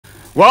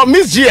Well,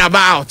 MzGee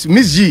about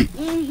MzGee.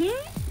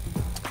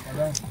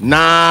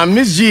 Na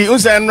MzGee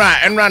unsa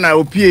enra na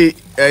opie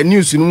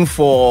news num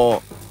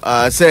for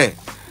say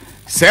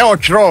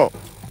otro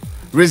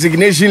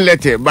resignation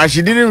letter, but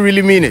she didn't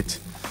really mean it.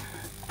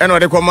 And what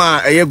they come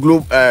a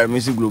globe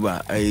Mr.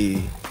 Global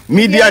a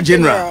media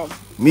general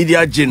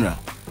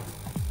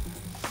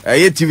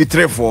a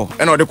TV3 for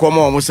and what they come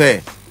on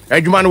say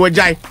adwuma no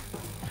wajai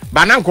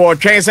ba na nko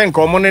twen se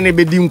nko mo ne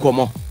be di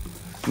nkomo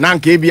na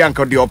nka ebia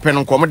nka de open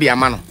nkomo de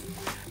ama no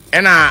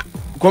e na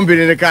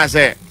company ne ka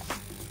say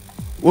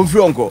won fi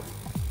onko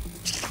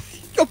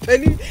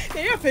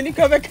your penny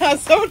cover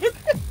castle.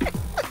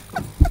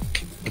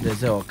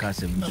 There's all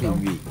custom.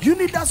 You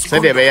need that. Say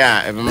there be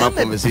my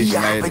conversation.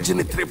 I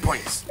 3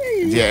 points.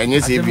 Yeah, and you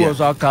see be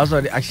also cause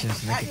the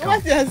actions.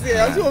 What you say?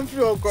 I want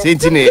to say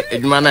tine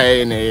adwuma na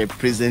in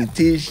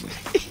presentation.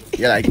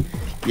 Yeah, like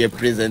you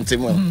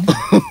presenting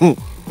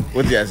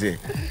what do you say?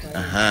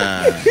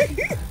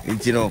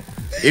 You know,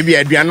 if you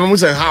aduano mo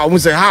say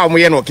how mo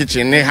ye no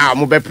kitchen how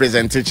mo be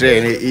present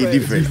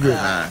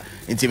different.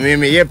 Into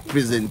me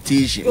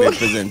presentation me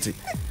presenting.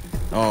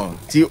 Oh,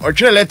 ti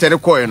otwe letter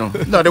ko no.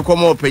 No de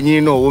come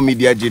opinion no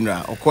media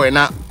general. O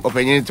na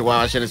opinion to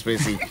wa share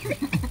space.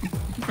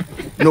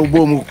 No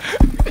bomu.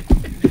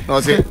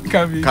 No say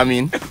come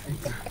in.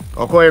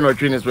 O no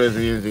train space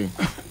you.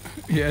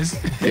 Yes.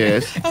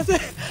 Yes. As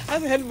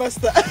a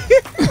headmaster.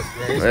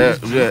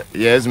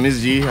 Yes,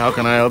 MzGee, how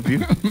can I help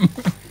you?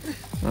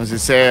 I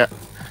say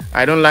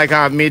I don't like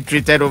how I'm being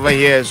treated over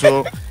here,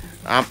 so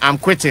I'm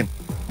quitting.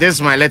 This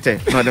is my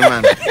letter, not the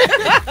man.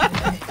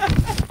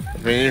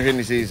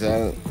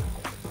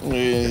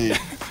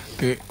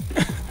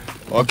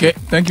 Okay.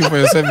 Thank you for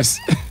your service.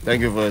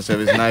 Thank you for your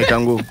service. Now you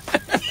can go.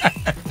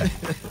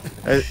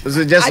 Was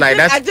it just like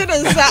that? I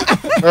didn't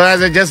say. No,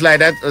 is it just like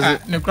that?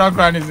 The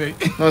crown is it?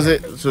 No,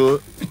 so.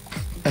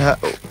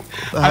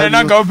 I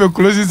don't know how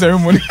closing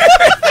ceremony.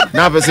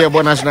 Now, I say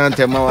about national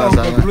anthem.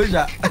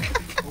 Closure.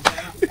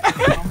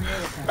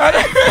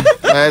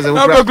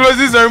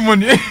 Closing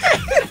ceremony.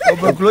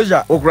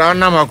 Closure. Oh, crown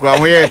number,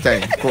 crown. Where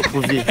time?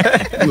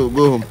 Go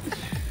home.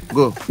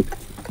 Go.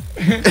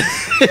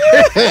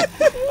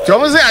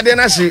 So I say I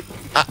didn't see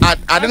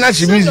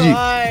MzGee.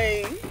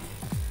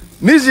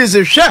 MzGee is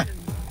a share.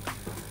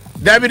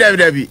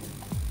 Debbie.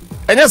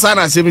 And yes,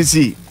 I say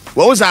MzGee.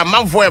 What was a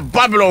man for a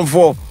Babylon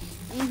for?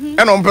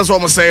 And on person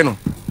almost saying no.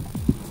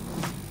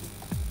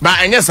 But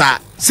and yes, I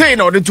say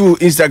in order to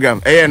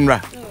Instagram,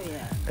 Enra.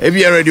 If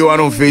you already one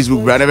on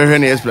Facebook, but I never heard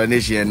any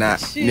explanation.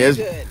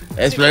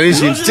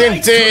 Explanation,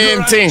 thing.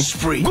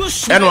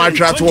 And I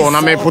try to one,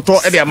 I may put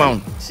all the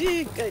amount.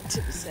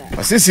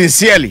 But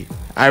sincerely,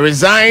 I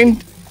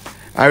resigned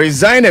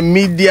a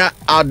media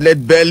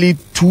outlet barely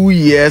 2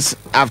 years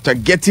after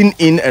getting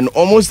in, and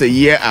almost a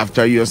year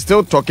after you're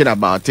still talking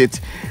about it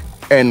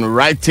and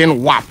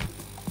writing WAP.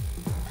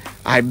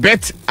 I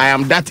bet I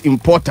am that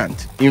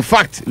important. In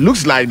fact,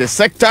 looks like the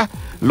sector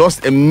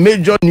lost a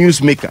major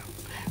newsmaker.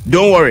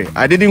 Don't worry,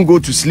 I didn't go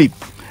to sleep.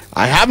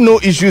 I have no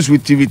issues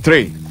with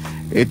TV3.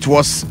 It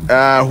was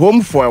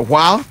home for a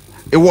while.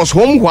 It was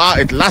home while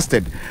it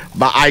lasted.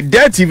 But I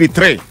dare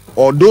TV3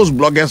 or those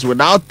bloggers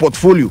without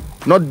portfolio.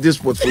 Not this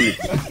portfolio.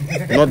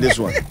 Not this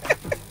one.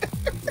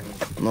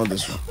 Not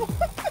this one.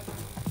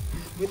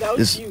 Without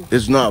you.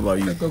 It's not about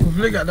you.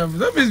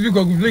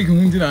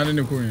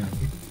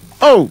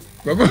 Oh!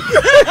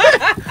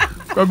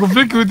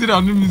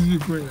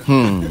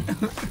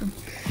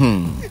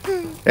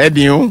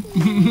 Eddie,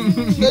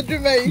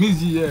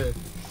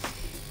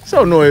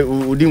 so no,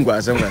 we didn't go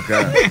somewhere.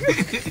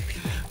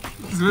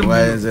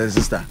 Why is the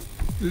sister?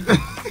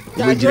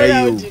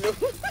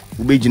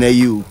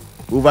 You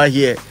over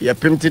here, you're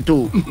pimped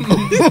too.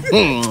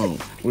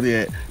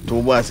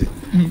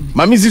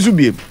 Mami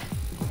Zizubie,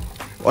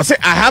 I say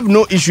I have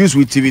no issues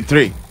with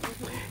TV3.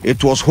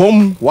 It was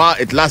home while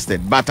it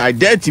lasted, but I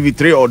dare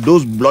TV3 or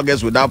those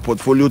bloggers without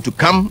portfolio to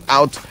come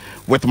out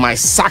with my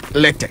sack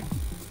letter.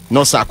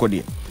 No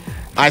Sȧcḳed.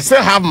 I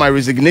still have my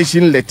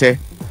resignation letter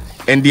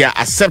and their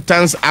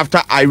acceptance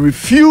after I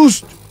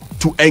refused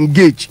to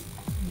engage.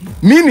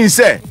 Meaning,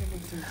 say,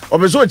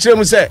 obeso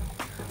chemu say,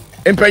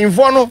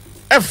 empanyfo no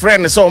a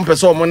friend so on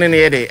person money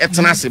na dey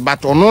etenase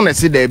but ono na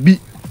se da bi.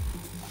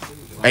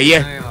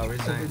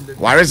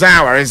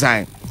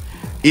 Resign.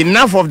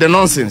 Enough of the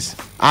nonsense.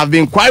 I've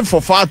been quiet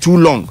for far too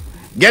long.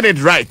 Get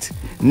it right.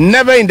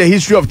 Never in the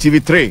history of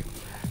TV3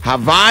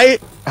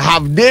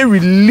 have they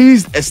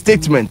released a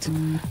statement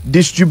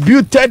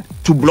distributed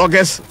to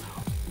bloggers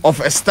of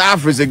a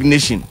staff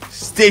resignation,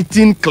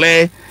 stating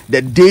clear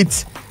the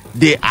date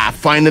they are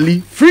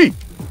finally free.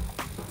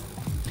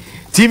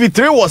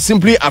 TV3 was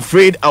simply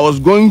afraid I was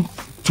going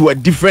to a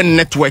different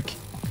network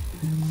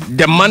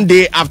the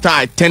Monday after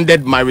I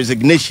tendered my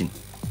resignation.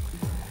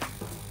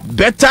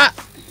 Better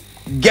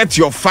get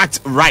your facts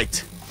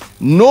right.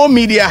 No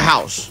media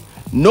house,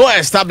 no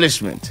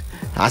establishment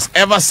has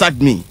ever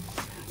sacked me.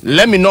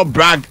 Let me not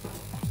brag,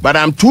 but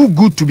I'm too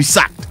good to be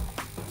sacked.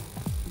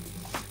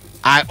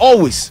 I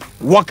always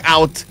walk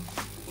out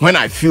when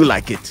I feel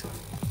like it.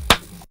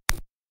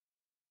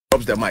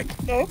 drops the mic.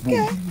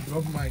 Okay.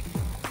 Drop mic.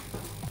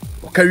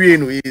 Carry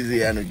no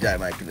easy and jai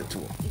mic in the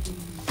tour.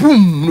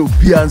 Boom, no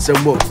be answer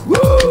more.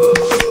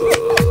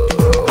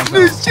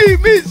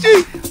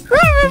 MzGee.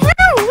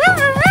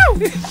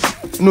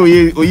 No,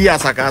 ye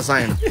as a car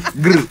sign.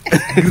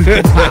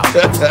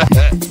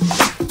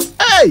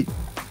 Hey,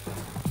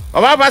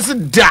 Baba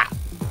da.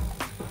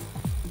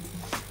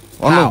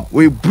 Oh no,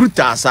 we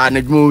brutal son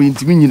and more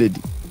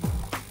intimidated.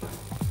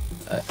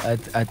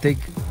 I think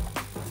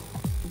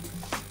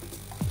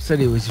so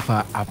they was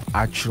for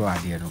actual,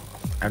 you know.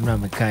 I'm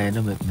not a kind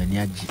of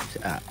maniac.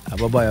 I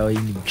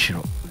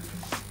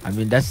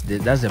mean that's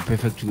the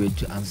perfect way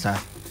to answer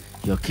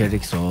your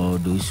critics or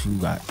those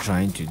who are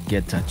trying to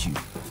get at you.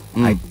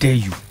 I dare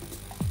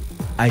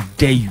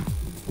you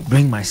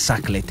bring my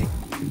Sȧcḳed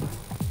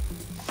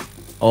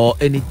or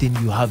anything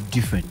you have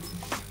different.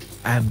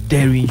 I am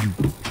daring you.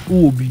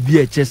 Who will be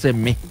a chess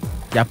and me?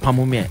 Ya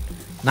pamo me.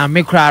 Now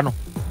me cry no.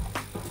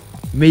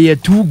 Me you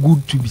too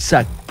good to be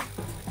sad.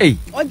 Hey,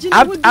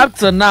 up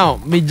to now,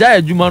 me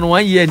jaya juman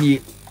 1 year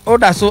ni. Oh,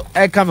 that's so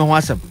I come and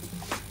watch them.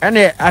 And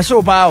I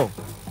show power.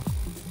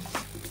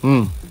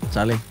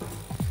 Charlie.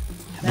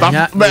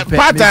 But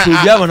part I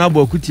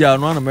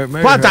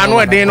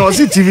know they know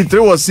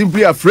TV3 was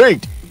simply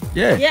afraid.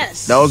 Yeah.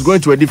 Yes. That was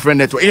going to a different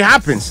network. It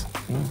happens.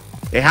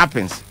 It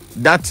happens.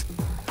 That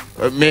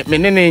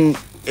many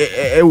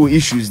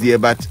issues there,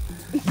 but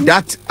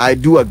that I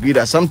do agree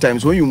that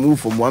sometimes when you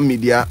move from one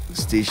media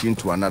station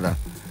to another,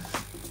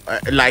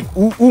 like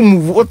who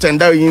move what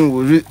and that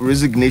in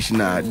resignation,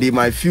 they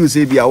might feel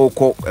say be our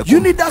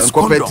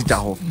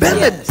competitor.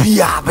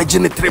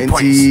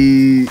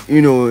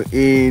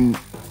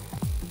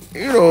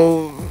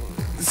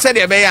 Said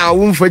I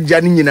won't for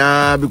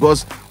Janina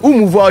because who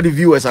move all the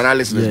viewers and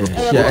listeners.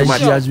 Yeah,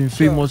 she has been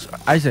famous.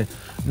 I said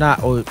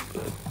now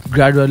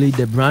gradually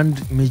the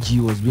brand MzGee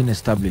was being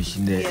established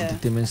in the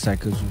entertainment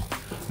cycles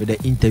with the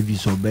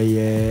interviews of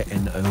Bayer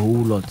and a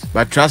whole lot.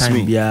 But trust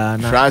me,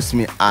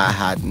 I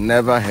had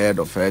never heard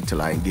of her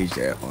till I engaged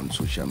her on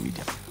social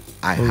media.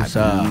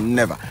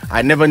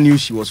 I never knew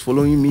she was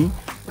following me.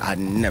 I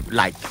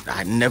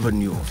never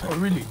knew of her. Oh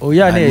really? Oh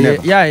yeah,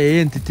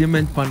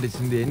 entertainment pundits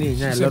in there.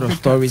 A lot of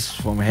stories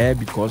from her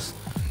because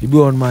you be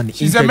on money.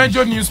 She's a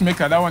major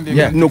newsmaker. That one.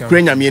 No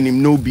Krenya me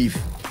and no beef.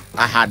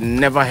 I had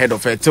never heard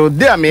of her. So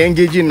they are me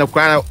engaging in the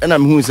crowd and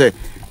I'm who say,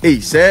 hey,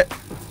 say,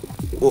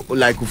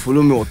 like you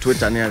follow me on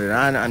Twitter and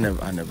I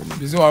never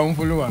knew. So I won't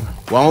follow one.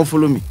 Why won't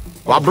follow me?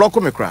 Why block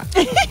me cry?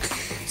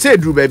 Say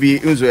Drew baby,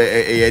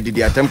 did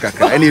the attempt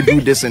and you do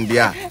this and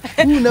there.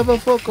 You never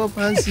fuck up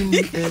Hansi.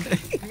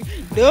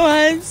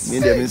 Don't. Me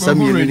them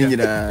some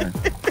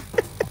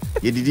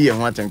you did you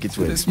want to get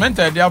it's meant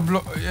they are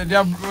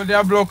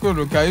blocked.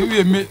 Okay,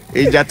 you me.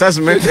 A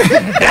jatasment.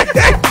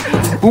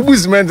 Who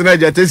cement na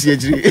jatas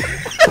yejri.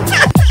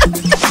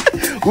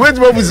 Wait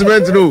what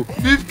cement no?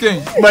 Beef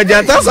king. But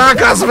jatas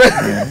are cement.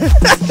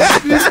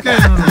 Beef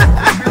king.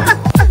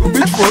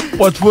 Which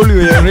portfolio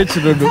you rich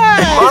no?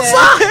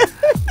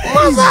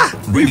 Masa.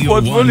 Which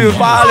portfolio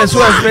file so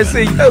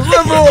expensive.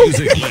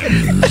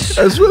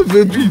 As well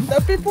the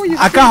people you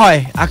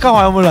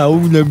Akahoy mo la o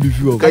mu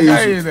beef o.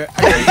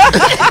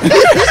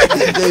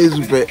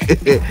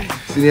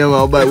 Senior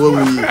what we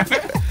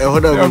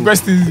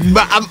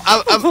but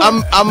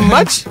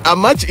I'm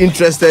much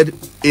interested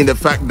in the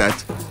fact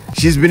that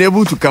she's been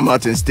able to come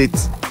out and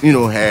state,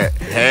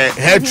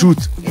 her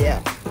truth.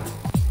 Yeah.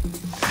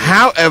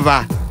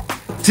 However,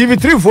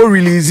 TV3 for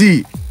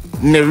release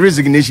the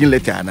resignation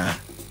letter now.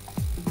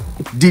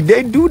 Did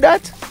they do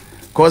that?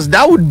 Because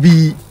that would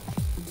be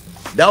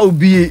a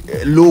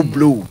low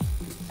blow.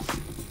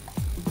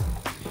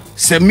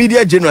 Some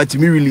media general to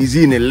me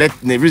releasing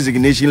a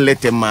resignation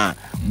letter, ma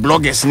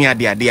bloggers near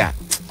there.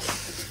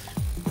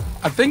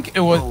 I think it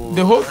was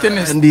the whole thing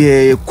is and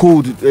the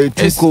code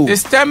too cold.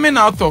 It's stemming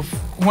out of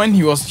when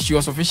she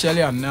was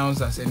officially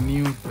announced as a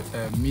new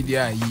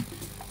media.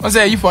 I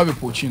say you for a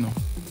Pochino,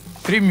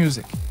 3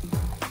 Music.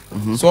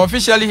 So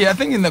officially, I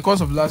think in the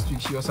course of last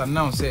week she was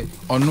announced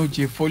on no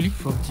J Foley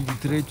From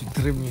TV3 to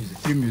 3 Music.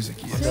 3 Music.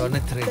 Yes. They are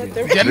not 3.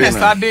 Then next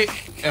Saturday,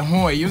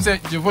 you said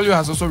J Foley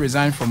has also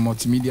resigned from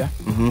multimedia,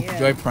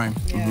 Joy Prime.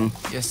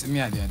 Yes, me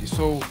idea.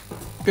 So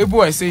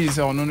people are saying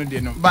no,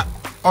 they know, but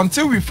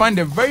until we find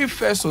the very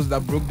first source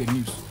that broke the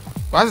news.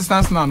 But as it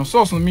stands now, no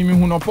source no meaning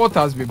who no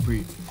portals be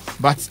brave.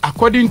 But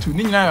according to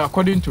report,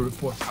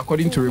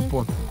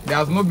 there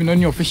has not been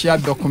any official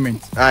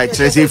document.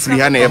 Tracy free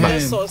hand ever.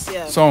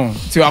 So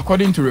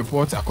according to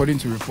reports.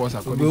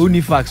 The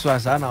only facts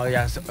was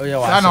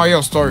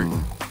your story.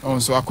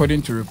 So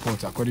according to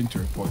reports.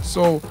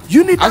 So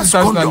You need as it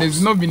stands now,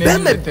 there's not been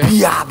any letter.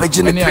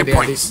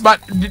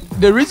 But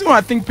the reason why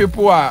I think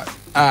people are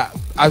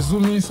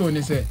assuming so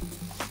they say,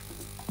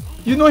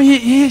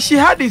 she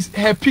had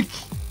her peak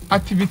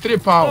at TV3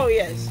 power. Oh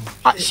yes.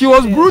 She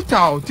was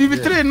brutal.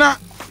 TV3 now.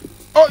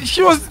 Oh,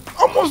 she was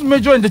almost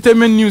major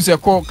entertainment news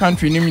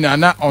country.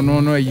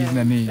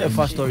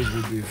 first stories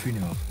will be a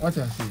funeral. What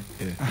I say.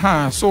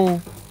 So,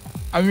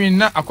 I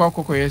mean,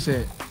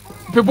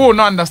 people will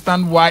not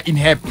understand why in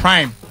her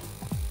prime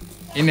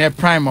in her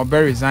prime or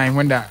very resign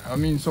when that. I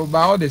mean, so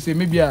by all they say,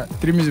 maybe a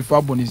 3 music for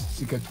abon is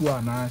two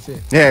and I say.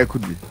 Yeah, it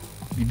could be.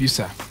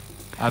 Bibisa.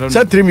 I don't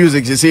So know. 3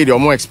 music, they say they're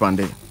more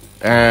expanded.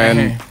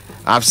 And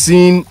I've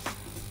seen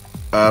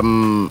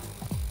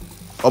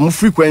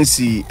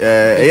frequency,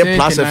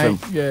 Plus FM.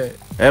 Yeah.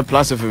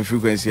 Plus FM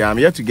frequency. I'm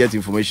yet to get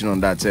information on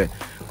that.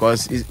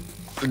 Because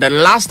the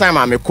last time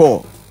I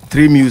call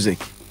 3 music,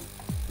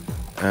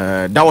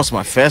 that was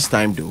my first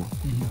time though.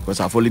 Because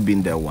I've only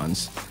been there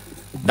once.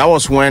 That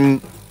was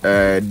when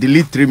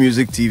Delete 3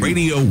 Music TV.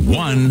 Radio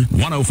 1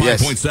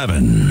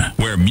 105.7,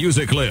 where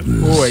music lives.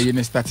 Oh,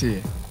 you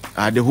started.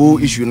 The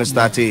whole issue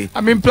started.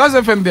 I mean, Plus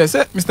FM there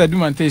said Mr.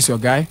 Dumante is your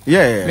guy.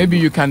 Yeah. Maybe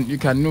you can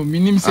know.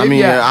 I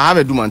mean, I have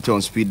a Dumante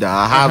on speed dial.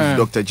 I have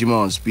Dr.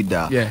 Jima on speed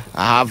dial. Yeah.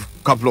 I have a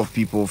couple of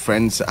people,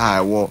 friends,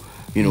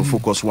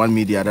 Focus One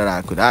Media that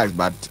I could ask.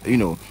 But, me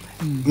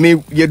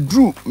name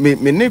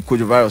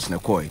Kojo Virus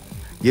Nekoi.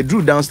 You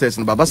drew downstairs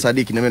and Baba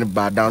Sadiq never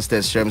bar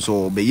downstairs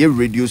so be a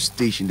radio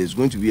station. There's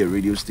going to be a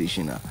radio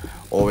station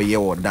over here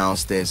or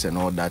downstairs and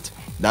all that.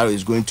 That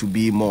is going to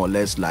be more or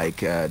less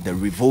like the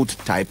revolt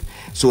type.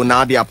 So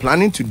now they are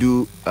planning to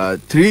do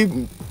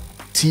 3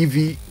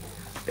 TV,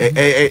 3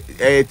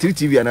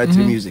 TV and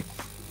 3 music.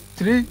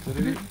 3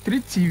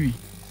 TV.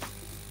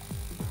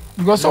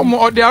 Because some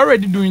they are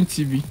already doing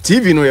TV.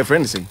 TV, no, your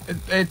friend is saying.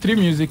 3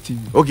 music TV.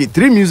 Okay,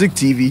 3 music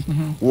TV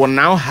will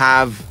now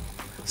have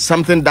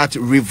something that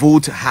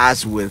Revolt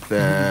has with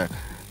the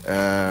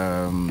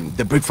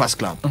Breakfast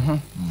Club,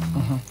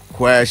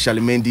 where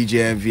Charlemagne, DJ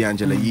MV,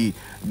 Angela Yee,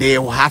 they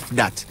will have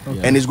that,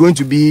 and it's going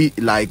to be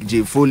like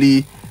J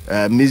Foley,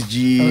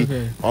 MzGee,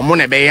 or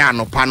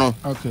Monebeyano,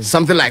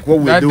 something like what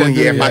we're doing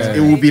here, but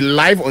it will be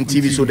live on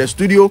TV. So the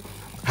studio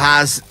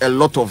has a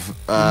lot of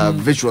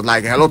visual,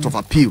 like a lot of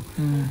appeal.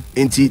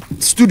 Into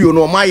studio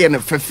no my and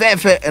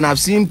I've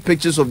seen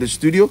pictures of the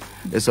studio.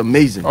 It's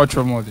amazing.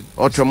 Ultra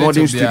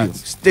modern studio,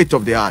 state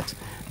of the art.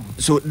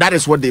 So that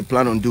is what they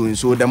plan on doing.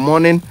 So the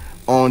morning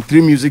on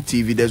 3 Music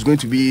TV, there's going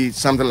to be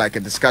something like a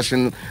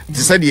discussion. They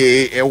said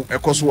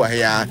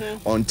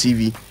on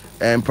TV.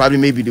 And probably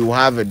maybe they will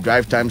have a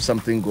drive time,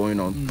 something going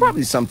on.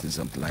 Probably something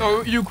like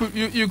so that. you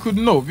could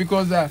know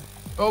because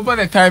over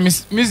the time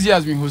MzGee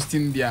has been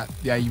hosting their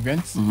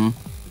events.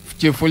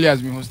 J Foley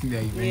has been hosting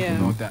their events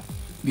and all that.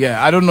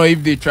 Yeah, I don't know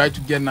if they try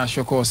to get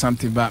Nashoko or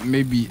something, but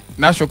maybe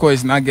Nashoko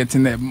is not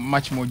getting a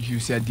much more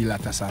juicier deal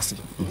at Asasi.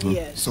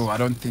 Yes. So I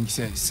don't think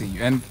so.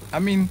 And I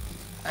mean,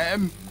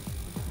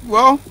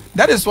 well,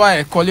 that is why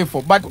I call it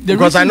for. But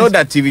because I know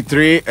that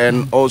TV3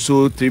 and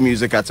also 3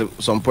 Music at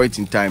some point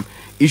in time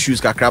issues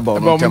kakraba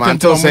on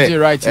until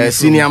say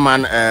senior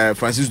man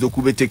Francis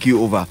Dokube take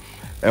you over.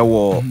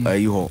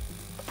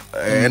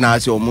 And I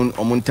say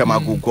omun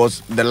temako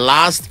because the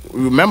last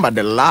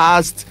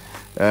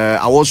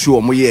I was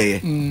sure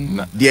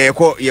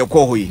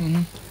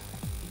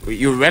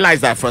you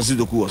realize that Francis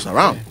Doku was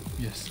around.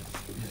 Yes.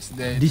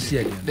 This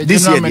year,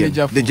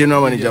 the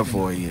general manager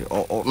for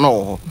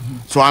no.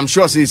 So I'm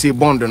sure say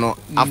bond no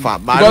afa,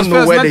 but I don't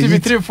know where the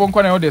TV3 phone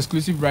call the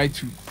exclusive right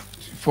to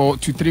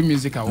 3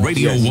 Music awards.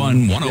 Radio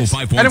 1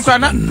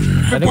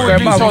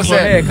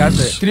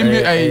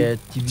 105.7.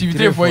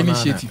 TV3 for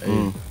initiative.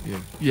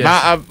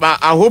 Yes. But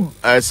I hope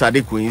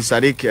Sadiq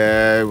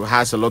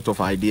has a lot of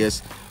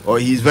ideas, or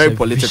he's very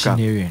political.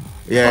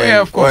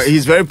 Yeah, of course.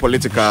 He's very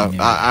political.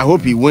 I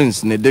hope he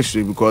wins in the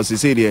district because he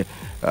said here.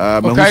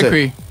 And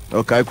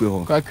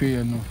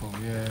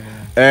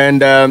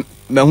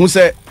Mehu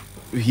said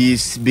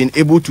he's been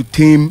able to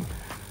tame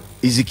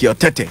Ezekiel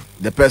Tete,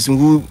 the person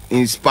who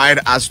inspired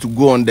us to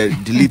go on the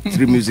Delete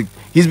 3 Music.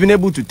 He's been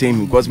able to tame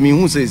him because me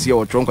who says here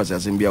or Tronkas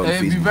as NBA on Facebook.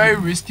 It'd be very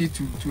risky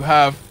to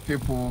have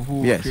people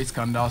who create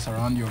scandals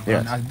around your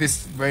brand at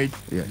this very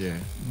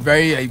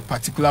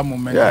particular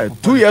moment. Yeah,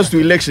 2 years to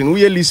election.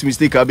 We least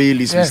mistake, I be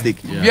least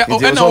mistake. Yeah,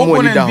 and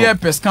open be a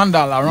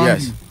scandal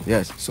around you.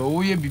 Yes. So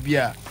we be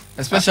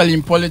especially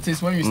in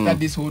politics when you start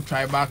this whole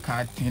tribal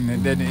card thing,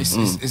 and then it's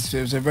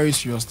a very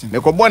serious thing. Me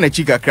ko born a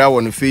chica crowd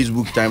on the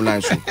Facebook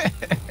timeline so.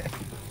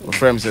 My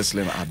friend says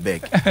Slim, I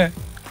beg.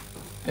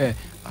 Yeah.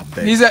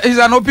 He's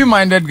an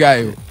open-minded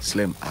guy.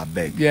 Slim, I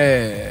beg.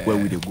 Yeah. Where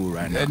will they go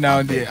right now?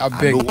 Now they, I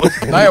beg.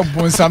 Now you're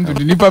born something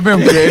to nipa be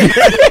I'm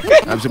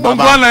saying,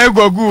 Baba, I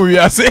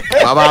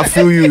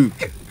feel you.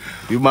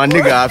 You my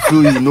nigga, I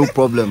feel you, no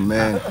problem,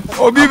 man.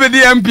 Obi be the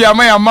MP,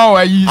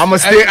 I'ma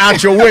stay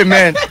out your way,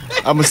 man.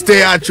 I'ma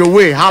stay out your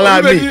way. Holla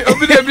at me.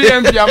 Obi be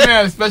MP,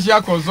 I'm a special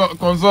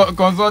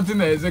consulting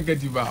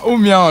executive.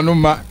 No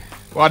ma.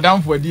 For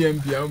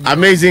DMP.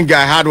 Amazing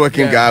guy,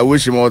 hardworking guy. I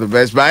wish him all the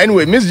best. But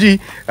anyway, MzGee,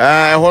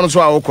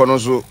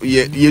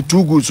 you're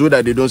too good so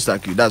that they don't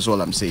sack you. That's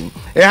all I'm saying.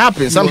 It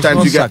happens.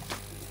 Sometimes you get.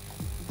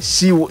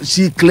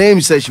 She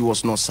claims that she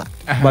was not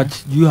sacked.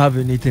 But do you have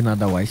anything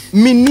otherwise?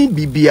 Mini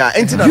Bibia,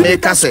 enter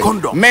America say.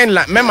 Men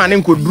like men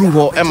man could do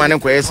her, and man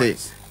could say,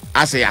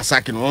 I say a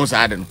sacking once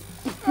I don't.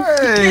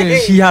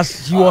 She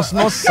was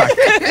not sacked.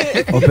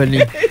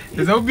 Openly.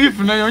 There's no beef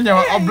now.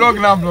 A blog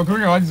now,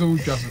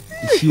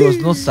 She was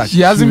not sacked.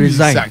 She hasn't been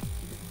sacked.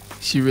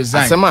 She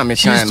resigned.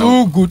 She's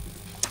too good.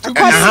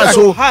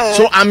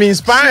 So I'm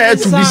inspiring her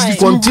to be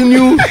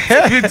continue.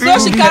 So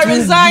she can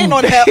resign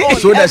on her own.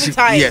 So that she,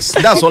 yes,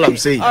 that's all I'm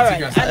saying. All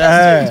right.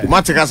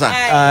 Matikasa.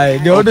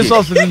 The only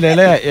source in the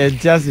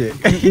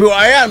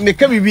I am. Me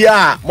can be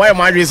why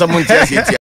am I doing someone else?